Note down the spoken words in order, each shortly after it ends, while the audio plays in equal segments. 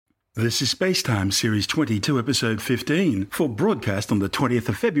This is Spacetime Series 22, Episode 15, for broadcast on the 20th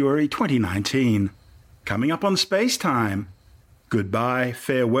of February 2019. Coming up on Spacetime, goodbye,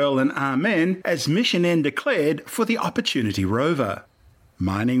 farewell and amen as mission end declared for the Opportunity rover,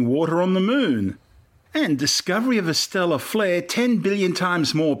 mining water on the moon, and discovery of a stellar flare 10 billion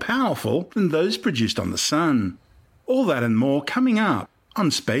times more powerful than those produced on the Sun. All that and more coming up on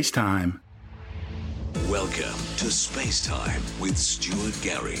Spacetime. Welcome to Spacetime with Stuart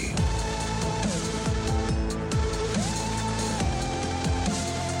Gary.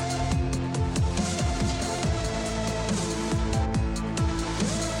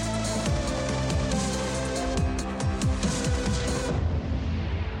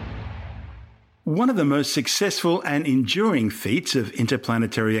 One of the most successful and enduring feats of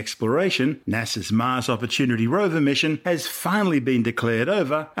interplanetary exploration, NASA's Mars Opportunity rover mission, has finally been declared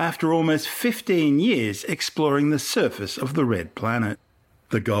over after almost 15 years exploring the surface of the Red Planet.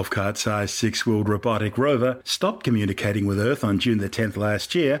 The golf cart-sized six-wheeled robotic rover stopped communicating with Earth on June the 10th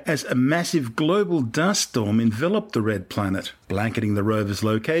last year as a massive global dust storm enveloped the Red Planet, blanketing the rover's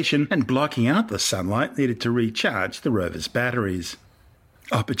location and blocking out the sunlight needed to recharge the rover's batteries.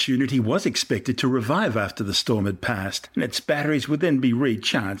 Opportunity was expected to revive after the storm had passed, and its batteries would then be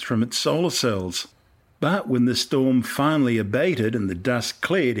recharged from its solar cells. But when the storm finally abated and the dust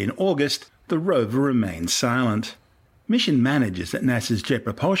cleared in August, the rover remained silent. Mission managers at NASA's Jet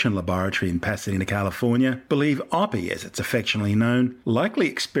Propulsion Laboratory in Pasadena, California, believe OPI, as it's affectionately known, likely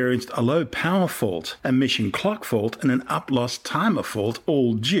experienced a low power fault, a mission clock fault, and an up-lost timer fault,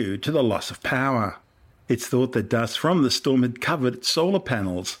 all due to the loss of power. It's thought that dust from the storm had covered its solar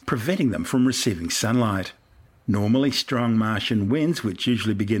panels, preventing them from receiving sunlight. Normally strong Martian winds, which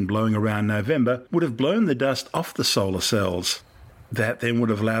usually begin blowing around November, would have blown the dust off the solar cells. That then would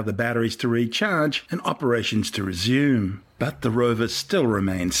have allowed the batteries to recharge and operations to resume. But the rover still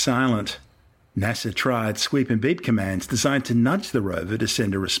remained silent. NASA tried sweep and beep commands designed to nudge the rover to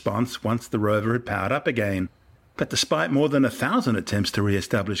send a response once the rover had powered up again. But despite more than 1,000 attempts to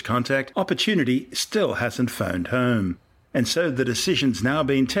re-establish contact, Opportunity still hasn't phoned home. And so the decision's now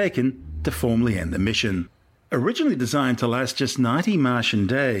been taken to formally end the mission. Originally designed to last just 90 Martian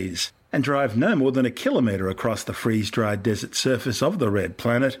days and drive no more than a kilometre across the freeze-dried desert surface of the Red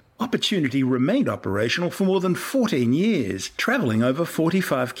Planet, Opportunity remained operational for more than 14 years, travelling over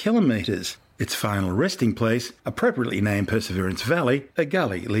 45 kilometres. Its final resting place, appropriately named Perseverance Valley, a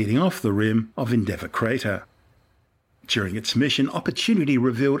gully leading off the rim of Endeavour Crater. During its mission, Opportunity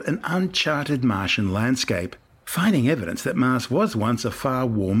revealed an uncharted Martian landscape, finding evidence that Mars was once a far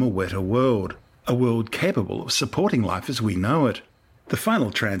warmer, wetter world, a world capable of supporting life as we know it. The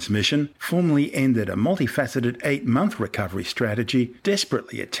final transmission formally ended a multifaceted 8-month recovery strategy,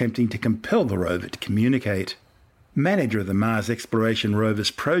 desperately attempting to compel the rover to communicate. Manager of the Mars Exploration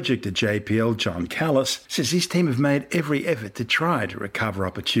Rover's project at JPL, John Callis, says his team have made every effort to try to recover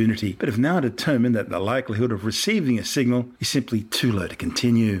Opportunity, but have now determined that the likelihood of receiving a signal is simply too low to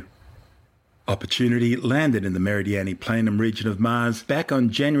continue. Opportunity landed in the Meridiani Planum region of Mars back on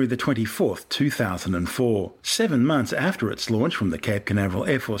January the 24th, 2004, 7 months after its launch from the Cape Canaveral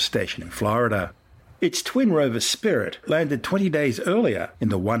Air Force Station in Florida. Its twin rover Spirit landed 20 days earlier in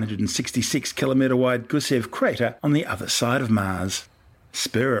the 166-kilometre-wide Gusev crater on the other side of Mars.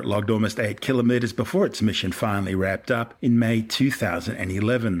 Spirit logged almost 8 kilometres before its mission finally wrapped up in May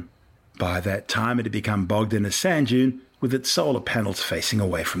 2011. By that time it had become bogged in a sand dune with its solar panels facing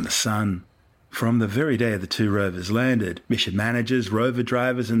away from the Sun. From the very day the two rovers landed, mission managers, rover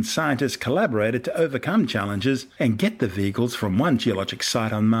drivers and scientists collaborated to overcome challenges and get the vehicles from one geologic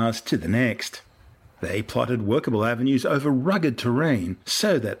site on Mars to the next. They plotted workable avenues over rugged terrain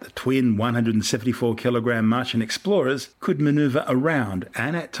so that the twin 174-kilogram Martian explorers could maneuver around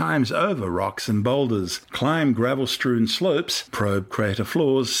and at times over rocks and boulders, climb gravel-strewn slopes, probe crater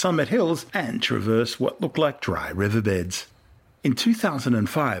floors, summit hills, and traverse what looked like dry riverbeds. In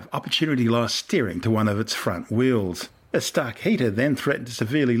 2005, Opportunity lost steering to one of its front wheels. A stuck heater then threatened to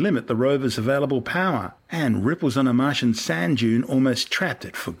severely limit the rover's available power, and ripples on a Martian sand dune almost trapped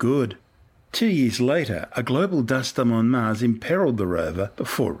it for good. 2 years later, a global dust storm on Mars imperiled the rover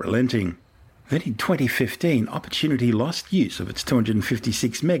before relenting. Then in 2015, Opportunity lost use of its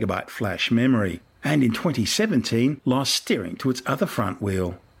 256-megabyte flash memory, and in 2017 lost steering to its other front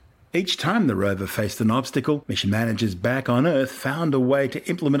wheel. Each time the rover faced an obstacle, mission managers back on Earth found a way to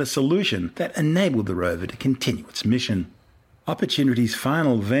implement a solution that enabled the rover to continue its mission. Opportunity's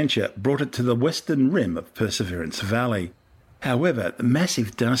final venture brought it to the western rim of Perseverance Valley. However, the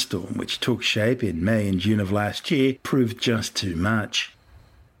massive dust storm which took shape in May and June of last year proved just too much.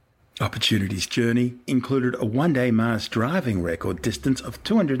 Opportunity's journey included a one-day Mars driving record distance of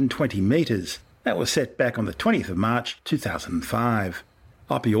 220 metres. That was set back on the 20th of March 2005.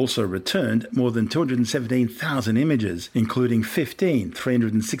 Oppie also returned more than 217,000 images, including 15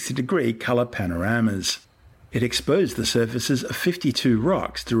 360-degree colour panoramas. It exposed the surfaces of 52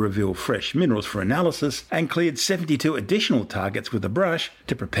 rocks to reveal fresh minerals for analysis and cleared 72 additional targets with a brush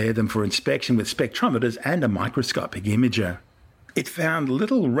to prepare them for inspection with spectrometers and a microscopic imager. It found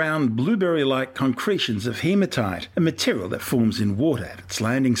little round blueberry-like concretions of hematite, a material that forms in water at its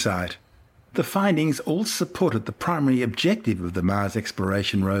landing site. The findings all supported the primary objective of the Mars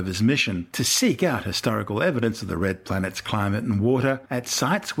Exploration Rover's mission, to seek out historical evidence of the red planet's climate and water at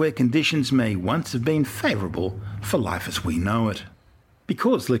sites where conditions may once have been favourable for life as we know it.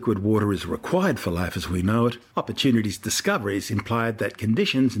 Because liquid water is required for life as we know it, Opportunity's discoveries implied that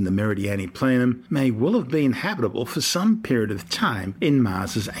conditions in the Meridiani Planum may well have been habitable for some period of time in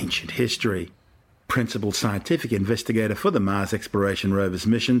Mars's ancient history. Principal scientific investigator for the Mars Exploration Rover's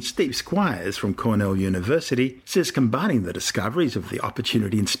mission, Steve Squires from Cornell University, says combining the discoveries of the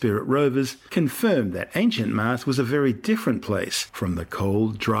Opportunity and Spirit rovers confirmed that ancient Mars was a very different place from the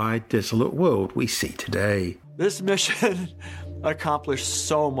cold, dry, desolate world we see today. This mission accomplished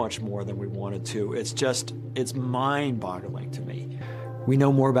so much more than we wanted to. It's mind-boggling to me. We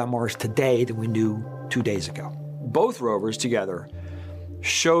know more about Mars today than we knew 2 days ago. Both rovers together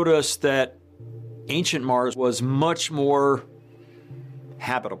showed us that ancient Mars was much more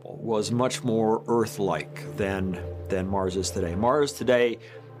habitable, was much more Earth-like than Mars is today. Mars today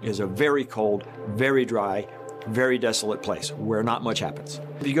is a very cold, very dry, very desolate place where not much happens.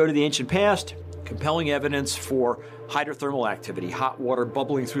 If you go to the ancient past, compelling evidence for hydrothermal activity, hot water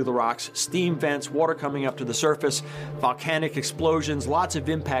bubbling through the rocks, steam vents, water coming up to the surface, volcanic explosions, lots of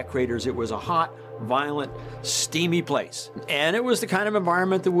impact craters. It was a hot, violent, steamy place. And it was the kind of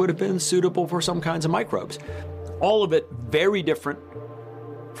environment that would have been suitable for some kinds of microbes. All of it very different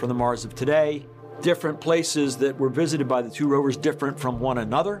from the Mars of today, different places that were visited by the two rovers, different from one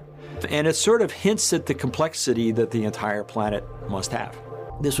another. And it sort of hints at the complexity that the entire planet must have.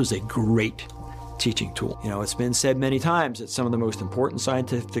 This was a great teaching tool. It's been said many times that some of the most important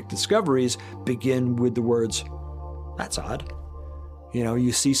scientific discoveries begin with the words, "That's odd."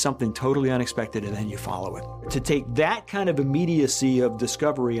 You see something totally unexpected and then you follow it. To take that kind of immediacy of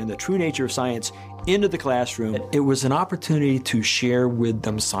discovery and the true nature of science into the classroom, it was an opportunity to share with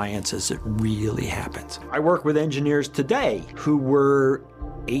them science as it really happens. I work with engineers today who were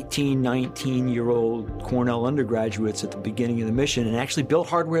 18, 19-year-old Cornell undergraduates at the beginning of the mission and actually built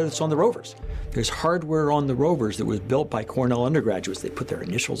hardware that's on the rovers. There's hardware on the rovers that was built by Cornell undergraduates. They put their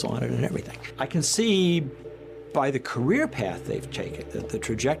initials on it and everything. I can see by the career path they've taken, the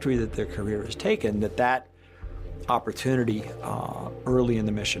trajectory that their career has taken, that opportunity early in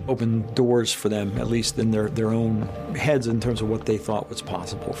the mission opened doors for them, at least in their own heads in terms of what they thought was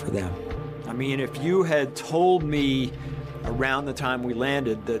possible for them. I mean, if you had told me around the time we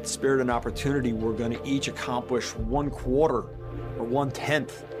landed that Spirit and Opportunity were going to each accomplish 1/4 or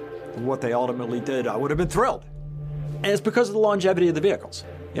 1/10 of what they ultimately did, I would have been thrilled. And it's because of the longevity of the vehicles.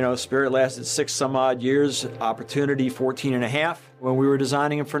 Spirit lasted 6 some odd years, Opportunity 14 and a half when we were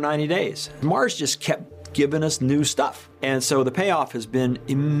designing them for 90 days. Mars just kept giving us new stuff. And so the payoff has been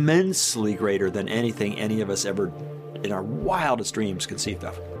immensely greater than anything any of us ever in our wildest dreams conceived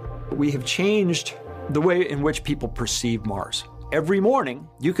of. We have changed the way in which people perceive Mars. Every morning,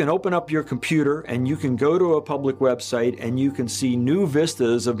 you can open up your computer and you can go to a public website and you can see new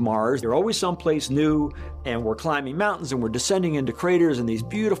vistas of Mars. They're always someplace new, and we're climbing mountains and we're descending into craters and these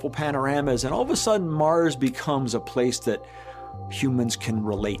beautiful panoramas, and all of a sudden Mars becomes a place that humans can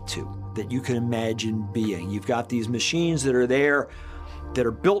relate to, that you can imagine being. You've got these machines that are there that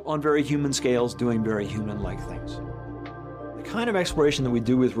are built on very human scales, doing very human-like things. The kind of exploration that we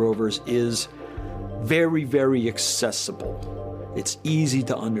do with rovers is very, very accessible. It's easy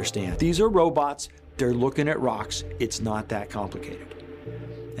to understand. These are robots, they're looking at rocks, it's not that complicated.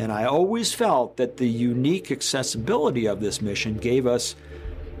 And I always felt that the unique accessibility of this mission gave us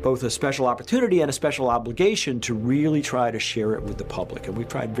both a special opportunity and a special obligation to really try to share it with the public. And we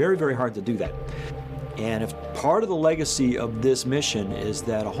tried very, very hard to do that. And if part of the legacy of this mission is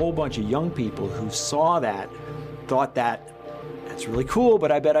that a whole bunch of young people who saw that, thought that's really cool, but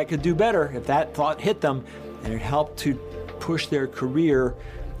I bet I could do better, if that thought hit them and it helped to push their career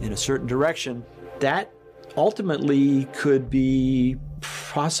in a certain direction, that ultimately could be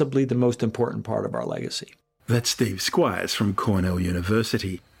possibly the most important part of our legacy. That's Steve Squires from Cornell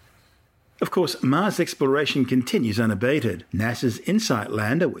University. Of course, Mars exploration continues unabated. NASA's InSight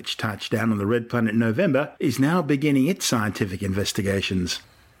lander, which touched down on the red planet in November, is now beginning its scientific investigations.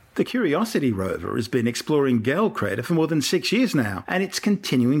 The Curiosity rover has been exploring Gale Crater for more than 6 years now, and it's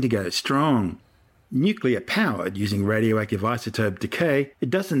continuing to go strong. Nuclear-powered using radioactive isotope decay, it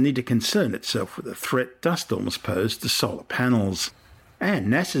doesn't need to concern itself with the threat dust storms pose to solar panels. And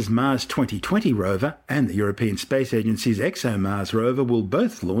NASA's Mars 2020 rover and the European Space Agency's ExoMars rover will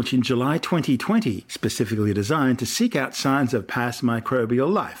both launch in July 2020, specifically designed to seek out signs of past microbial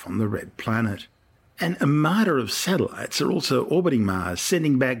life on the red planet. An armada of satellites are also orbiting Mars,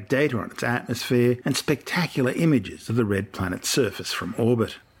 sending back data on its atmosphere and spectacular images of the red planet's surface from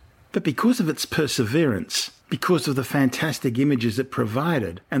orbit. But because of its perseverance, because of the fantastic images it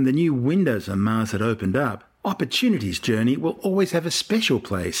provided and the new windows on Mars it opened up, Opportunity's journey will always have a special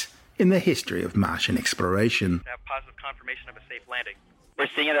place in the history of Martian exploration. Have positive confirmation of a safe landing. We're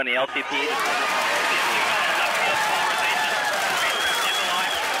seeing it on the LTP.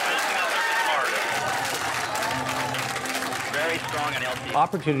 Very strong on LTP.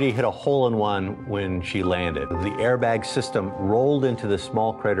 Opportunity hit a hole-in-one when she landed. The airbag system rolled into the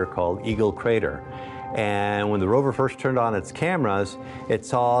small crater called Eagle Crater. And when the rover first turned on its cameras, it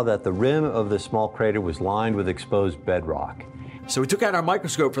saw that the rim of the small crater was lined with exposed bedrock. So we took out our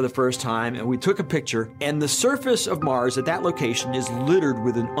microscope for the first time and we took a picture, and the surface of Mars at that location is littered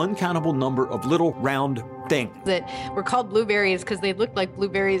with an uncountable number of little round things. That were called blueberries because they looked like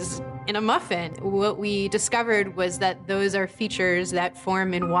blueberries in a muffin. What we discovered was that those are features that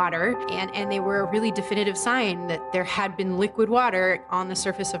form in water, and they were a really definitive sign that there had been liquid water on the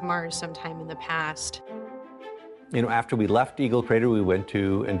surface of Mars sometime in the past. After we left Eagle Crater, we went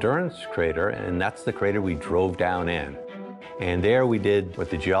to Endurance Crater, and that's the crater we drove down in. And there we did what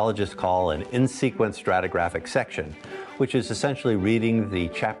the geologists call an in-sequence stratigraphic section, which is essentially reading the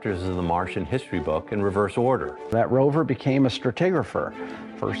chapters of the Martian history book in reverse order. That rover became a stratigrapher.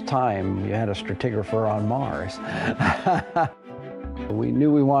 First time you had a stratigrapher on Mars. We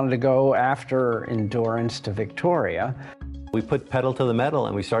knew we wanted to go after Endurance to Victoria. We put pedal to the metal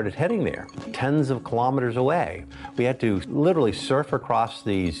and we started heading there, tens of kilometers away. We had to literally surf across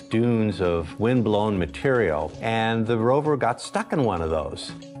these dunes of wind-blown material, and the rover got stuck in one of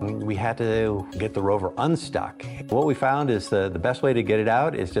those. We had to get the rover unstuck. What we found is the best way to get it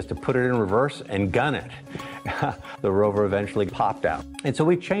out is just to put it in reverse and gun it. The rover eventually popped out. And so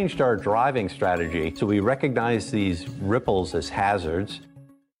we changed our driving strategy. So we recognized these ripples as hazards.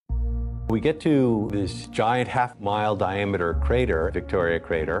 We get to this giant half-mile diameter crater, Victoria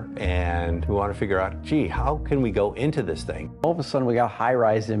Crater, and we want to figure out, how can we go into this thing? All of a sudden we got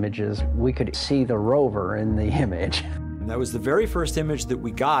high-rise images. We could see the rover in the image. And that was the very first image that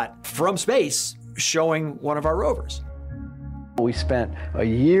we got from space showing one of our rovers. We spent a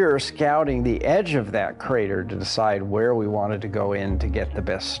year scouting the edge of that crater to decide where we wanted to go in to get the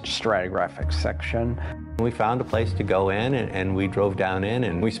best stratigraphic section. We found a place to go in, and we drove down in,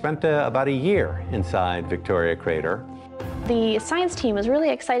 and we spent about a year inside Victoria Crater. The science team was really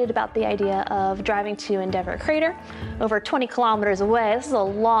excited about the idea of driving to Endeavour Crater, over 20 kilometers away. This is a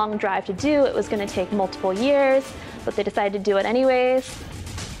long drive to do. It was going to take multiple years, but they decided to do it anyways.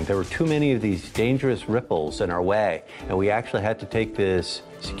 There were too many of these dangerous ripples in our way, and we actually had to take this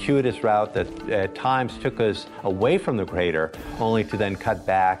circuitous route that at times took us away from the crater, only to then cut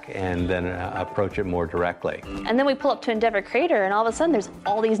back and then approach it more directly. And then we pull up to Endeavour Crater, and all of a sudden there's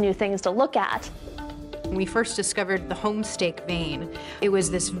all these new things to look at. We first discovered the Homestake vein. It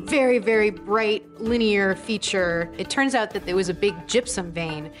was this very, very bright linear feature. It turns out that there was a big gypsum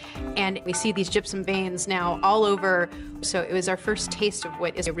vein, and we see these gypsum veins now all over. So it was our first taste of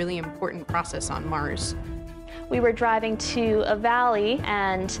what is a really important process on Mars. We were driving to a valley,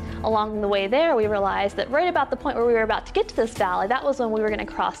 and along the way there we realized that right about the point where we were about to get to this valley, that was when we were going to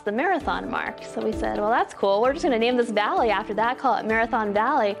cross the marathon mark. So we said, well, that's cool. We're just going to name this valley after that, call it Marathon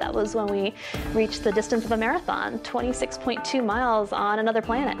Valley. That was when we reached the distance of a marathon, 26.2 miles on another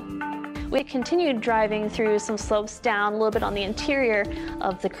planet. We continued driving through some slopes down a little bit on the interior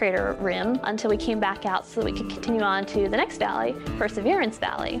of the crater rim until we came back out so that we could continue on to the next valley, Perseverance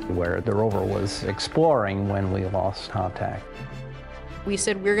Valley, where the rover was exploring when we lost contact. We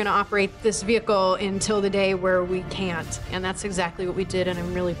said we're going to operate this vehicle until the day where we can't, and that's exactly what we did, and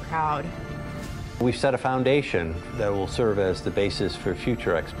I'm really proud. We've set a foundation that will serve as the basis for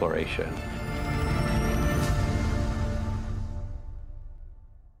future exploration.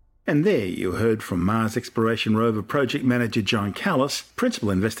 And there you heard from Mars Exploration Rover Project Manager John Callis, Principal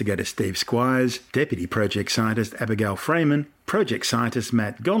Investigator Steve Squires, Deputy Project Scientist Abigail Freeman, Project Scientist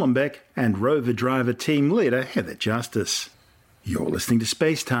Matt Golombek, and Rover Driver Team Leader Heather Justice. You're listening to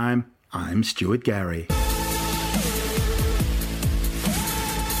Space Time. I'm Stuart Gary.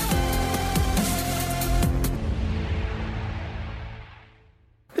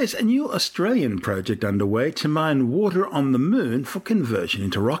 there's a new Australian project underway to mine water on the moon for conversion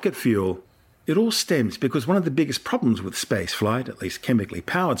into rocket fuel. It all stems because one of the biggest problems with spaceflight, at least chemically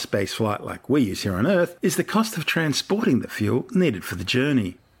powered spaceflight like we use here on Earth, is the cost of transporting the fuel needed for the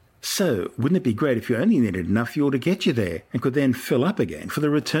journey. So, wouldn't it be great if you only needed enough fuel to get you there and could then fill up again for the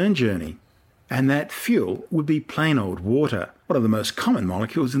return journey? And that fuel would be plain old water, one of the most common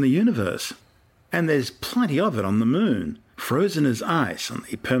molecules in the universe. And there's plenty of it on the moon, frozen as ice on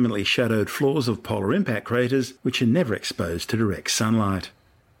the permanently shadowed floors of polar impact craters, which are never exposed to direct sunlight.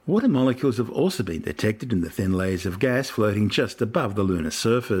 Water molecules have also been detected in the thin layers of gas floating just above the lunar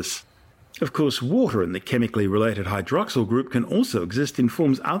surface. Of course, water in the chemically related hydroxyl group can also exist in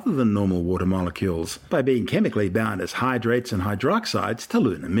forms other than normal water molecules, by being chemically bound as hydrates and hydroxides to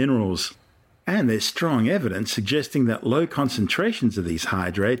lunar minerals. And there's strong evidence suggesting that low concentrations of these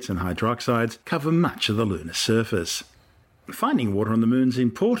hydrates and hydroxides cover much of the lunar surface. Finding water on the moon is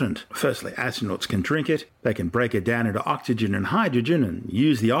important. Firstly, astronauts can drink it, they can break it down into oxygen and hydrogen and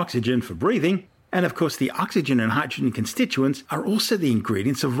use the oxygen for breathing, and of course the oxygen and hydrogen constituents are also the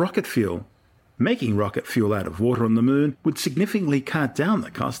ingredients of rocket fuel. Making rocket fuel out of water on the moon would significantly cut down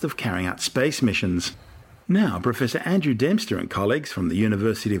the cost of carrying out space missions. Now, Professor Andrew Dempster and colleagues from the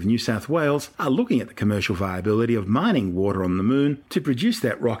University of New South Wales are looking at the commercial viability of mining water on the moon to produce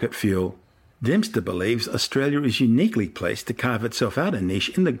that rocket fuel. Dempster believes Australia is uniquely placed to carve itself out a niche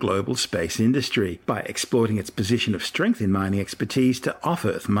in the global space industry by exploiting its position of strength in mining expertise to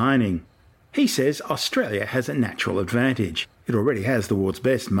off-Earth mining. He says Australia has a natural advantage. It already has the world's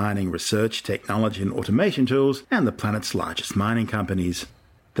best mining research, technology and automation tools and the planet's largest mining companies.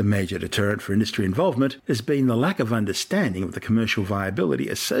 The major deterrent for industry involvement has been the lack of understanding of the commercial viability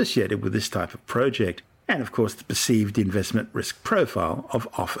associated with this type of project, and of course the perceived investment risk profile of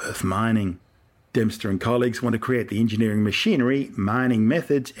off-Earth mining. Dempster and colleagues want to create the engineering machinery, mining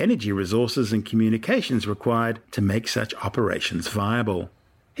methods, energy resources and communications required to make such operations viable.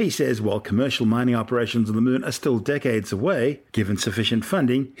 He says while commercial mining operations on the moon are still decades away, given sufficient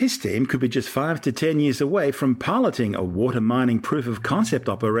funding, his team could be just 5 to 10 years away from piloting a water mining proof-of-concept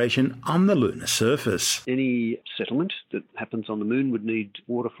operation on the lunar surface. Any settlement that happens on the moon would need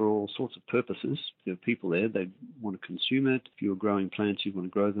water for all sorts of purposes. There are people there, they want to consume it. If you're growing plants, you want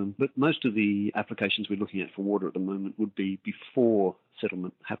to grow them. But most of the applications we're looking at for water at the moment would be before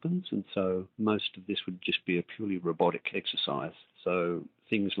settlement happens, and so most of this would just be a purely robotic exercise. So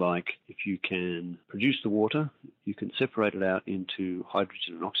things like if you can produce the water, you can separate it out into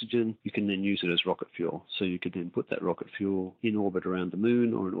hydrogen and oxygen, you can then use it as rocket fuel. So you could then put that rocket fuel in orbit around the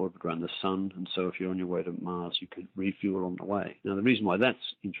moon or in orbit around the sun, and so if you're on your way to Mars, you can refuel on the way. Now the reason why that's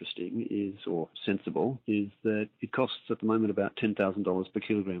interesting is, or sensible, is that it costs at the moment about $10,000 per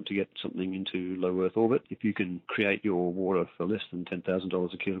kilogram to get something into low Earth orbit. If you can create your water for less than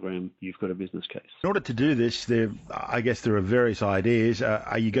 $10,000 a kilogram, you've got a business case. In order to do this, I guess there are various ideas.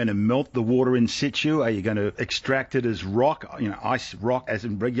 Are you going to melt the water in situ? Are you going to extract it as rock, ice rock as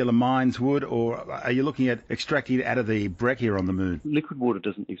in regular mines would? Or are you looking at extracting it out of the breccia on the moon? Liquid water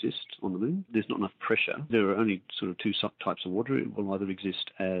doesn't exist on the moon. There's not enough pressure. There are only sort of two types of water. It will either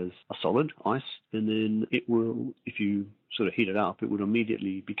exist as a solid, ice, and then it will, if you sort of heat it up, it would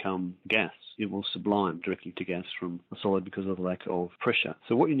immediately become gas. It will sublime directly to gas from a solid because of the lack of pressure.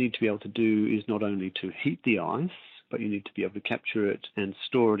 So what you need to be able to do is not only to heat the ice, but you need to be able to capture it and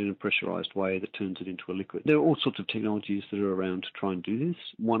store it in a pressurized way that turns it into a liquid. There are all sorts of technologies that are around to try and do this.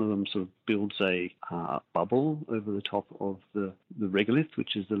 One of them sort of builds a bubble over the top of the regolith,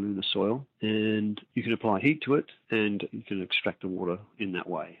 which is the lunar soil, and you can apply heat to it and you can extract the water in that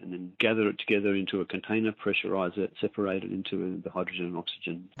way and then gather it together into a container, pressurize it, separate it into the hydrogen and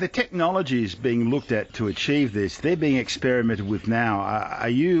oxygen. The technologies being looked at to achieve this, they're being experimented with now. Are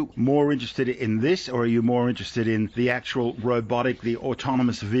you more interested in this, or are you more interested in the actual robotic, the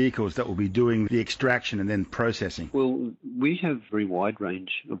autonomous vehicles that will be doing the extraction and then processing? Well, we have a very wide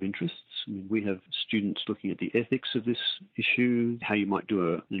range of interests. I mean, we have students looking at the ethics of this issue, how you might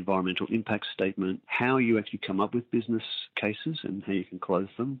do an environmental impact statement, how you actually come up with business cases and how you can close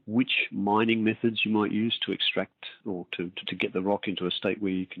them, which mining methods you might use to extract or to get the rock into a state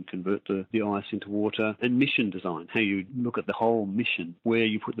where you can convert the ice into water, and mission design, how you look at the whole mission, where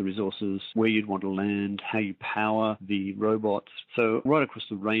you put the resources, where you'd want to land, how you power the robots. So right across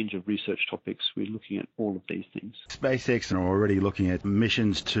the range of research topics, we're looking at all of these things. SpaceX are already looking at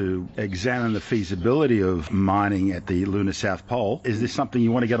missions to examine the feasibility of mining at the lunar South Pole. Is this something you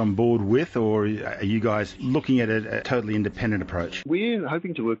want to get on board with, or are you guys looking at a totally independent approach? We're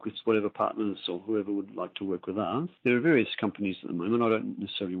hoping to work with whatever partners or whoever would like to work with us. There are various companies at the moment. I don't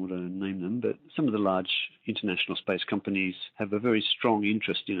necessarily want to name them, but some of the large international space companies have a very strong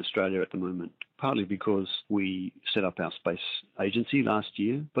interest in Australia at the moment, partly because we set up our space agency last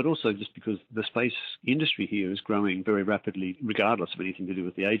year, but also just because the space industry here is growing very rapidly, regardless of anything to do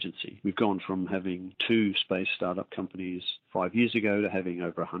with the agency. We've gone from having 2 space startup companies 5 years ago to having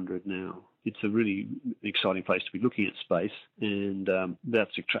over 100 now. It's a really exciting place to be looking at space, and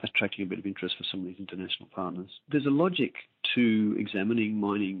that's attracting a bit of interest for some of these international partners. There's a logic to examining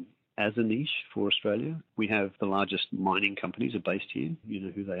mining as a niche for Australia. We have the largest mining companies are based here. You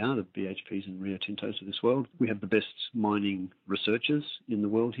know who they are, the BHPs and Rio Tintos of this world. We have the best mining researchers in the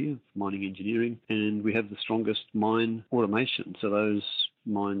world here, mining engineering, and we have the strongest mine automation. So those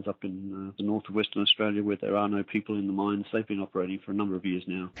mines up in the north of Western Australia where there are no people in the mines, they've been operating for a number of years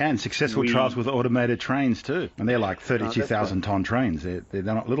now. And successful trials with automated trains too. And they're like 32,000 tonne trains. They're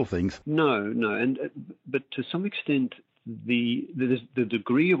not little things. No. But to some extent, the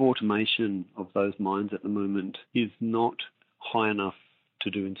degree of automation of those mines at the moment is not high enough to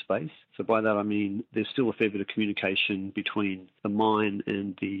do in space. So by that I mean there's still a fair bit of communication between the mine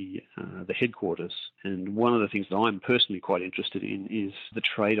and the headquarters. And one of the things that I'm personally quite interested in is the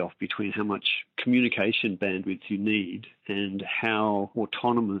trade-off between how much communication bandwidth you need and how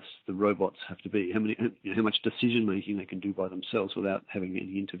autonomous the robots have to be, how much decision-making they can do by themselves without having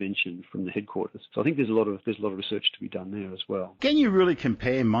any intervention from the headquarters. So I think there's a lot of research to be done there as well. Can you really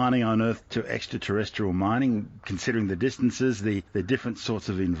compare mining on Earth to extraterrestrial mining, considering the distances, the different sorts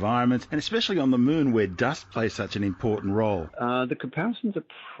of environments, and especially on the moon where dust plays such an important role? The comparisons are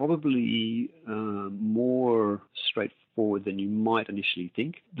probably more straightforward than you might initially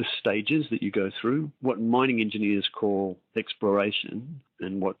think. The stages that you go through, what mining engineers call exploration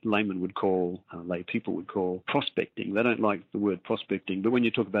and what laymen would call, lay people would call prospecting. They don't like the word prospecting, but when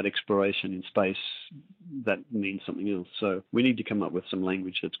you talk about exploration in space, that means something else. So we need to come up with some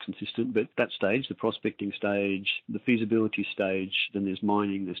language that's consistent. But that stage, the prospecting stage, the feasibility stage, then there's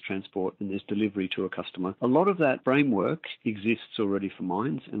mining, there's transport, and there's delivery to a customer. A lot of that framework exists already for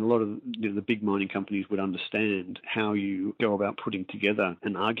mines, and a lot of the big mining companies would understand how you go about putting together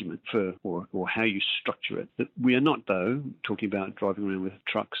an argument for, or how you structure it. But we are not, though, talking about driving around with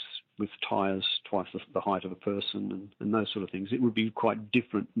trucks with tyres twice the height of a person and those sort of things. It would be quite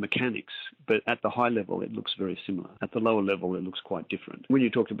different mechanics, but at the high level it looks very similar. At the lower level it looks quite different. When you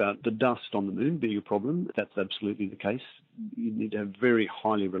talked about the dust on the moon being a problem, that's absolutely the case. You need to have very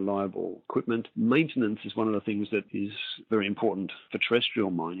highly reliable equipment. Maintenance is one of the things that is very important for terrestrial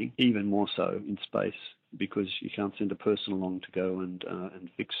mining, even more so in space, because you can't send a person along to go and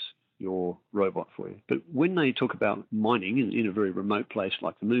fix your robot for you. But when they talk about mining in a very remote place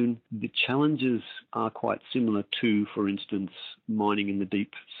like the moon, the challenges are quite similar to, for instance, mining in the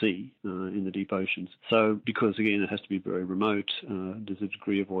deep sea, in the deep oceans. So because, again, it has to be very remote, there's a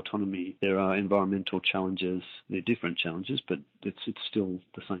degree of autonomy. There are environmental challenges. They're different challenges, but it's still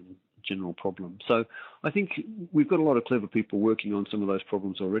the same general problem. So I think we've got a lot of clever people working on some of those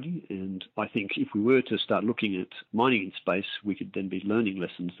problems already, and I think if we were to start looking at mining in space, we could then be learning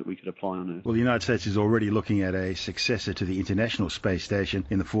lessons that we could apply on Earth. Well, the United States is already looking at a successor to the International Space Station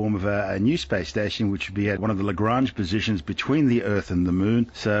in the form of a new space station, which would be at one of the Lagrange positions between the Earth and the Moon.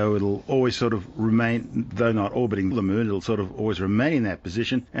 So it'll always sort of remain, though not orbiting the Moon, it'll sort of always remain in that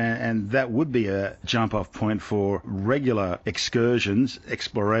position, and that would be a jump-off point for regular excursions,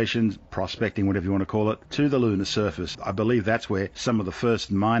 explorations, prospecting, whatever you want to call it, to the lunar surface. I believe that's where some of the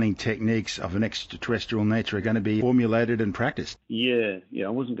first mining techniques of an extraterrestrial nature are going to be formulated and practiced. Yeah. I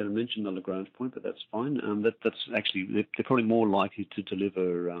wasn't going to mention the Lagrange point, but that's fine. That's actually, they're probably more likely to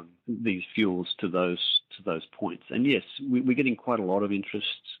deliver these fuels to those points. And yes, we're getting quite a lot of interest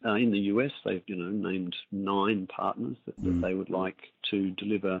in the US. They've named 9 partners that they would like to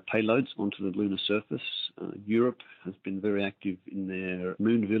deliver payloads onto the lunar surface. Europe has been very active in their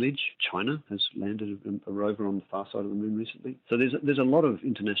moon village. China has landed a rover on the far side of the moon recently. So there's a lot of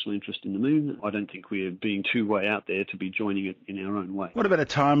international interest in the moon. I don't think we're being too way out there to be joining it in our own way. What about a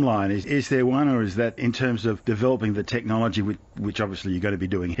timeline? Is there one, or is that in terms of developing the technology, which obviously you're going to be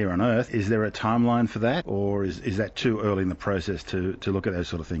doing here on on Earth. Is there a timeline for that, or is that too early in the process to look at those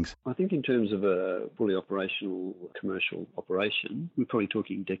sort of things? I think in terms of a fully operational commercial operation, we're probably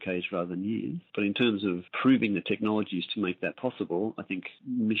talking decades rather than years. But in terms of proving the technologies to make that possible, I think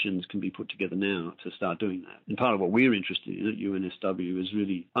missions can be put together now to start doing that. And part of what we're interested in at UNSW is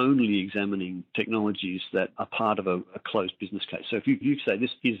really only examining technologies that are part of a closed business case. So if you say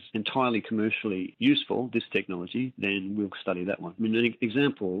this is entirely commercially useful, this technology, then we'll study that one. I mean, an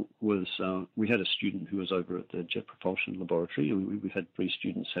example was we had a student who was over at the Jet Propulsion Laboratory, and we've had 3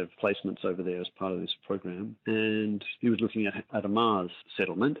 students have placements over there as part of this program, and he was looking at a Mars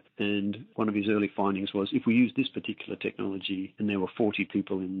settlement, and one of his early findings was if we use this particular technology and there were 40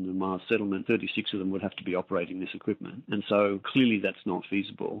 people in the Mars settlement, 36 of them would have to be operating this equipment. And so clearly that's not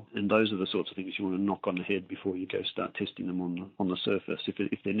feasible, and those are the sorts of things you want to knock on the head before you go start testing them on the surface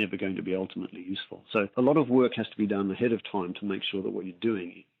if they're never going to be ultimately useful. So a lot of work has to be done ahead of time to make sure that what you're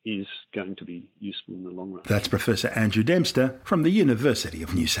doing is going to be useful in the long run. That's Professor Andrew Dempster from the University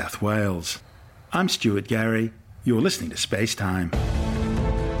of New South Wales. I'm Stuart Gary. You're listening to Space Time.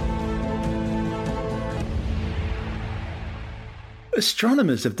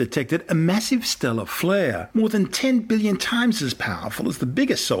 Astronomers have detected a massive stellar flare, more than 10 billion times as powerful as the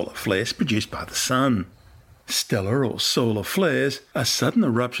biggest solar flares produced by the Sun. Stellar or solar flares are sudden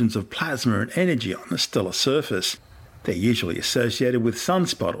eruptions of plasma and energy on the stellar surface. They're usually associated with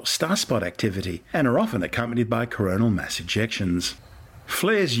sunspot or starspot activity and are often accompanied by coronal mass ejections.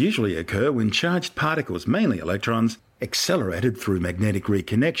 Flares usually occur when charged particles, mainly electrons, accelerated through magnetic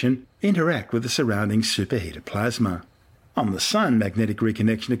reconnection, interact with the surrounding superheated plasma. On the Sun, magnetic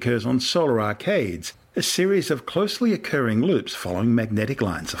reconnection occurs on solar arcades, a series of closely occurring loops following magnetic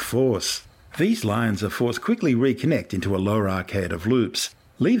lines of force. These lines of force quickly reconnect into a lower arcade of loops,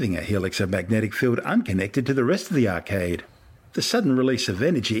 leaving a helix of magnetic field unconnected to the rest of the arcade. The sudden release of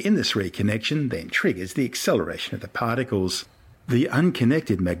energy in this reconnection then triggers the acceleration of the particles. The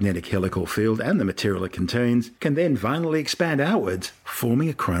unconnected magnetic helical field and the material it contains can then violently expand outwards, forming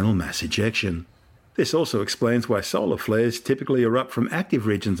a coronal mass ejection. This also explains why solar flares typically erupt from active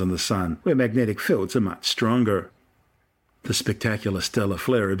regions on the Sun, where magnetic fields are much stronger. The spectacular stellar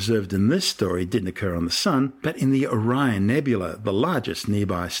flare observed in this story didn't occur on the Sun, but in the Orion Nebula, the largest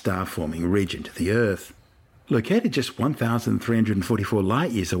nearby star-forming region to the Earth. Located just 1,344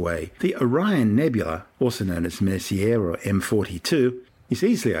 light-years away, the Orion Nebula, also known as Messier or M42, is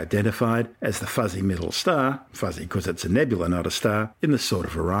easily identified as the fuzzy middle star, fuzzy because it's a nebula, not a star, in the Sword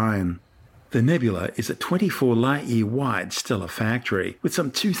of Orion. The nebula is a 24 light-year wide stellar factory with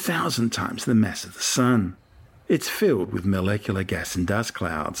some 2,000 times the mass of the Sun. It's filled with molecular gas and dust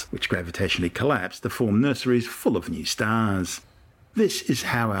clouds, which gravitationally collapse to form nurseries full of new stars. This is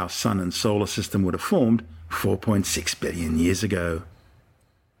how our Sun and solar system would have formed 4.6 billion years ago.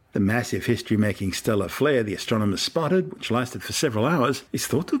 The massive history-making stellar flare the astronomers spotted, which lasted for several hours, is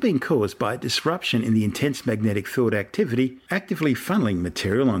thought to have been caused by a disruption in the intense magnetic field activity actively funneling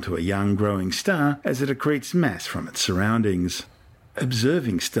material onto a young growing star as it accretes mass from its surroundings.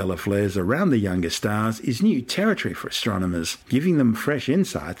 Observing stellar flares around the younger stars is new territory for astronomers, giving them fresh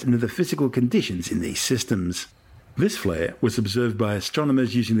insights into the physical conditions in these systems. This flare was observed by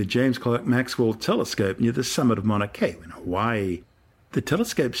astronomers using the James Clerk Maxwell telescope near the summit of Mauna Kea in Hawaii. The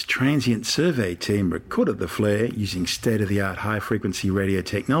telescope's transient survey team recorded the flare using state-of-the-art high-frequency radio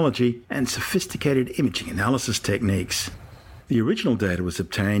technology and sophisticated imaging analysis techniques. The original data was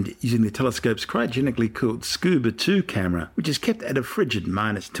obtained using the telescope's cryogenically cooled Scuba 2 camera, which is kept at a frigid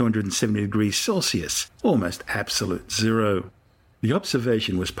minus 270 degrees Celsius, almost absolute zero. The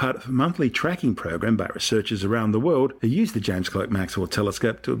observation was part of a monthly tracking program by researchers around the world who used the James Clerk Maxwell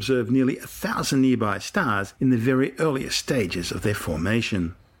telescope to observe nearly 1,000 nearby stars in the very earliest stages of their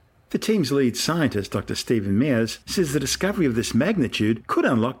formation. The team's lead scientist, Dr. Stephen Mears, says the discovery of this magnitude could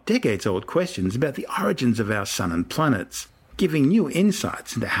unlock decades-old questions about the origins of our Sun and planets, giving new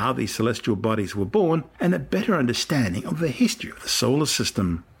insights into how these celestial bodies were born and a better understanding of the history of the solar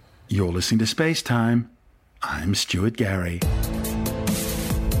system. You're listening to Space Time. I'm Stuart Gary.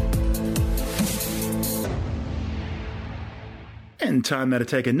 And time now to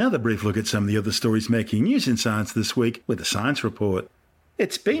take another brief look at some of the other stories making news in science this week with the Science Report.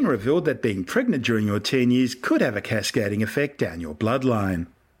 It's been revealed that being pregnant during your teen years could have a cascading effect down your bloodline.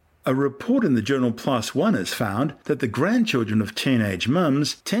 A report in the journal PLOS ONE has found that the grandchildren of teenage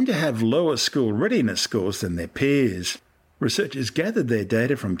mums tend to have lower school readiness scores than their peers. Researchers gathered their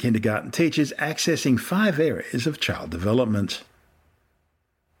data from kindergarten teachers accessing 5 areas of child development.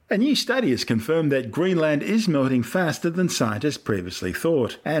 A new study has confirmed that Greenland is melting faster than scientists previously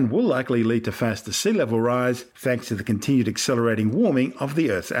thought, and will likely lead to faster sea level rise thanks to the continued accelerating warming of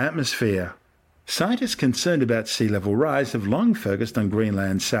the Earth's atmosphere. Scientists concerned about sea level rise have long focused on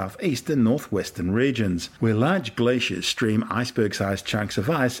Greenland's southeast and northwestern regions, where large glaciers stream iceberg-sized chunks of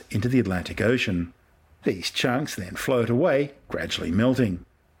ice into the Atlantic Ocean. These chunks then float away, gradually melting.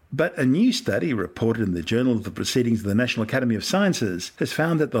 But a new study reported in the Journal of the Proceedings of the National Academy of Sciences has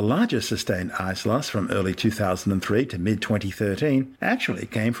found that the largest sustained ice loss from early 2003 to mid-2013 actually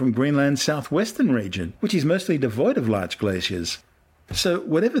came from Greenland's southwestern region, which is mostly devoid of large glaciers. So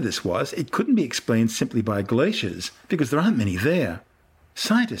whatever this was, it couldn't be explained simply by glaciers, because there aren't many there.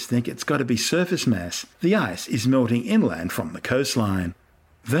 Scientists think it's got to be surface mass. The ice is melting inland from the coastline.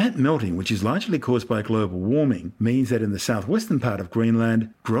 That melting, which is largely caused by global warming, means that in the southwestern part of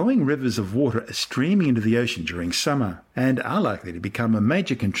Greenland, growing rivers of water are streaming into the ocean during summer and are likely to become a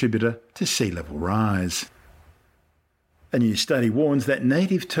major contributor to sea level rise. A new study warns that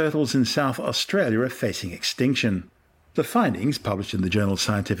native turtles in South Australia are facing extinction. The findings, published in the journal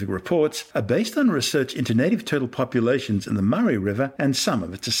Scientific Reports, are based on research into native turtle populations in the Murray River and some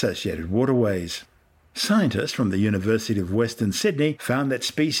of its associated waterways. Scientists from the University of Western Sydney found that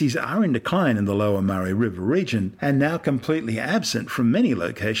species are in decline in the lower Murray River region and now completely absent from many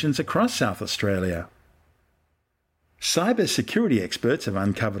locations across South Australia. Cybersecurity experts have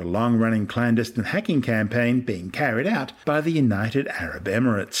uncovered a long-running clandestine hacking campaign being carried out by the United Arab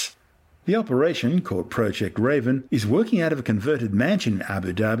Emirates. The operation, called Project Raven, is working out of a converted mansion in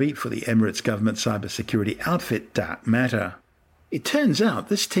Abu Dhabi for the Emirates government cybersecurity outfit Dark Matter. It turns out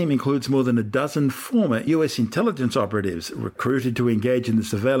this team includes more than a dozen former US intelligence operatives recruited to engage in the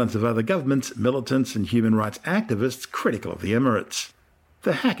surveillance of other governments, militants and human rights activists critical of the Emirates.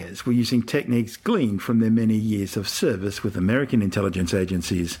 The hackers were using techniques gleaned from their many years of service with American intelligence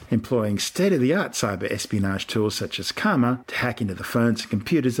agencies, employing state-of-the-art cyber espionage tools such as Karma to hack into the phones and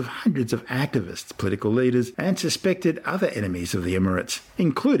computers of hundreds of activists, political leaders and suspected other enemies of the Emirates,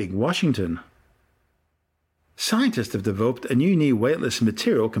 including Washington. Scientists have developed a new near-weightless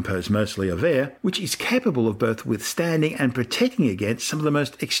material composed mostly of air, which is capable of both withstanding and protecting against some of the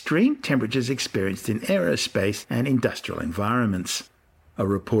most extreme temperatures experienced in aerospace and industrial environments. A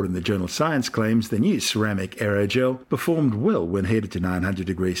report in the journal Science claims the new ceramic aerogel performed well when heated to 900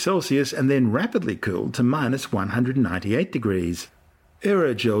 degrees Celsius and then rapidly cooled to minus 198 degrees.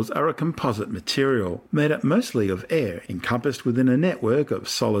 Aerogels are a composite material made up mostly of air encompassed within a network of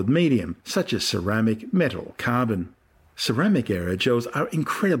solid medium, such as ceramic, metal, or carbon. Ceramic aerogels are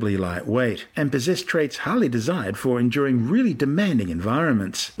incredibly lightweight and possess traits highly desired for enduring really demanding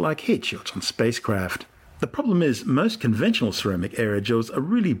environments, like heat shields on spacecraft. The problem is most conventional ceramic aerogels are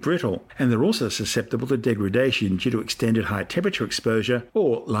really brittle, and they're also susceptible to degradation due to extended high temperature exposure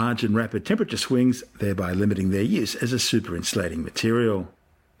or large and rapid temperature swings, thereby limiting their use as a superinsulating material.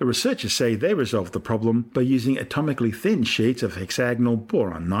 The researchers say they resolved the problem by using atomically thin sheets of hexagonal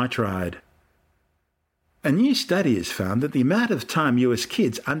boron nitride. A new study has found that the amount of time US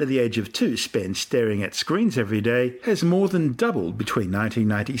kids under the age of 2 spend staring at screens every day has more than doubled between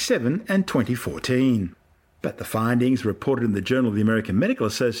 1997 and 2014. But the findings reported in the Journal of the American Medical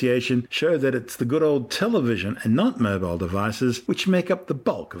Association show that it's the good old television and not mobile devices which make up the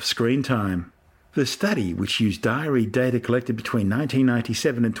bulk of screen time. The study, which used diary data collected between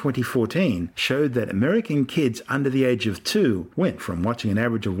 1997 and 2014, showed that American kids under the age of 2 went from watching an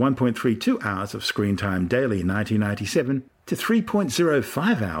average of 1.32 hours of screen time daily in 1997 to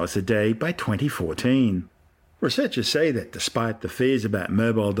 3.05 hours a day by 2014. Researchers say that despite the fears about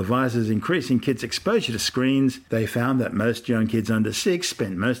mobile devices increasing kids' exposure to screens, they found that most young kids under 6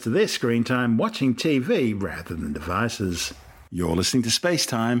 spent most of their screen time watching TV rather than devices. You're listening to Space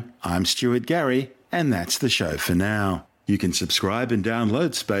Time. I'm Stuart Gary, and that's the show for now. You can subscribe and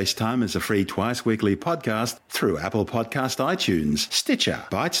download Space Time as a free twice-weekly podcast through Apple Podcast iTunes, Stitcher,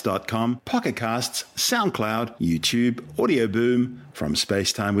 Bytes.com, Pocket Casts, SoundCloud, YouTube, Audio Boom, from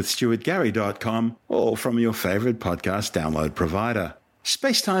spacetimewithstuartgary.com, or from your favourite podcast download provider.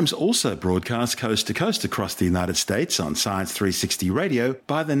 Spacetime's also broadcast coast to coast across the United States on Science 360 Radio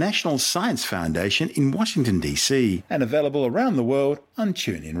by the National Science Foundation in Washington, D.C., and available around the world on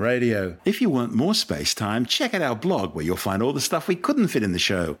TuneIn Radio. If you want more Spacetime, check out our blog where you'll find all the stuff we couldn't fit in the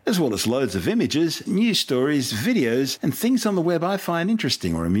show, as well as loads of images, news stories, videos, and things on the web I find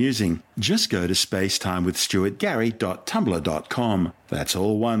interesting or amusing. Just go to spacetimewithstuartgary.tumblr.com. That's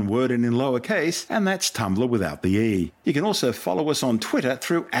all one word and in lowercase, and that's Tumblr without the E. You can also follow us on Twitter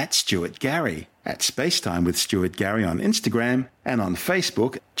through @StuartGary. At Spacetime with Stuart Gary on Instagram, and on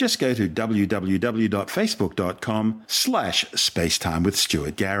Facebook, just go to www.facebook.com/Spacetime with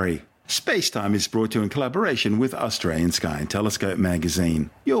Stuart Gary. Spacetime is brought to you in collaboration with Australian Sky and Telescope magazine,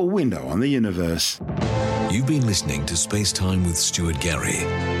 your window on the universe. You've been listening to Spacetime with Stuart Gary.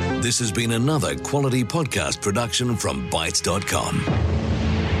 This has been another quality podcast production from Bytes.com.